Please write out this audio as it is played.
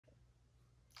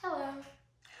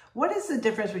What is the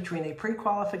difference between a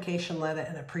pre-qualification letter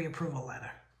and a pre-approval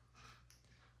letter?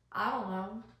 I don't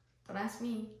know. Don't ask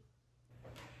me.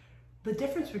 The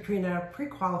difference between a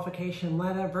pre-qualification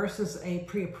letter versus a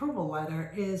pre-approval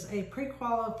letter is a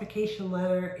pre-qualification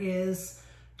letter is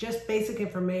just basic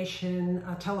information,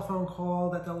 a telephone call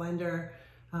that the lender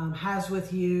has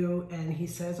with you, and he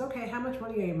says, okay, how much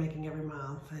money are you making every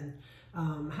month? And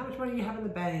how much money do you have in the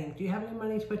bank? Do you have any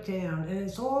money to put down? And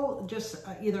it's all just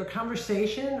either a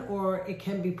conversation or it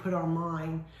can be put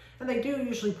online. And they do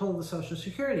usually pull the Social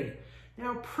Security.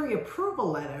 Now, pre-approval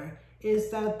letter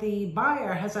is that the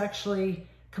buyer has actually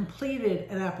completed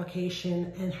an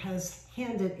application and has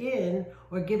handed in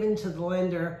or given to the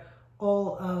lender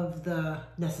all of the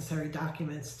necessary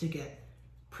documents to get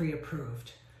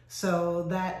pre-approved. So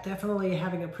that definitely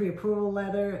having a pre-approval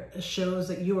letter shows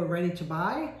that you are ready to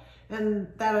buy. And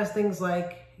that is things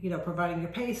like, providing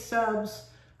your pay stubs,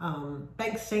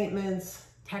 bank statements,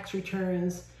 tax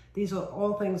returns. These are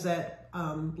all things that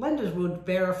lenders would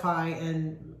verify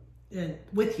and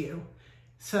with you.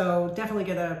 So definitely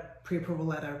get a pre-approval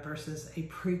letter versus a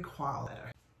pre-qual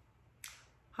letter.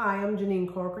 Hi, I'm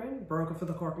Jeanine Corcoran, broker for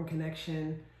the Corcoran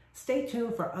Connection. Stay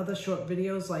tuned for other short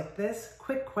videos like this,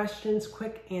 quick questions,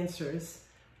 quick answers,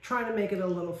 trying to make it a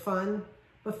little fun,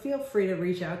 but feel free to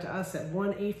reach out to us at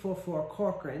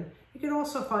 1-844-CORCORAN. You can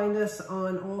also find us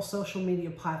on all social media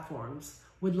platforms.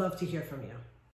 We'd love to hear from you.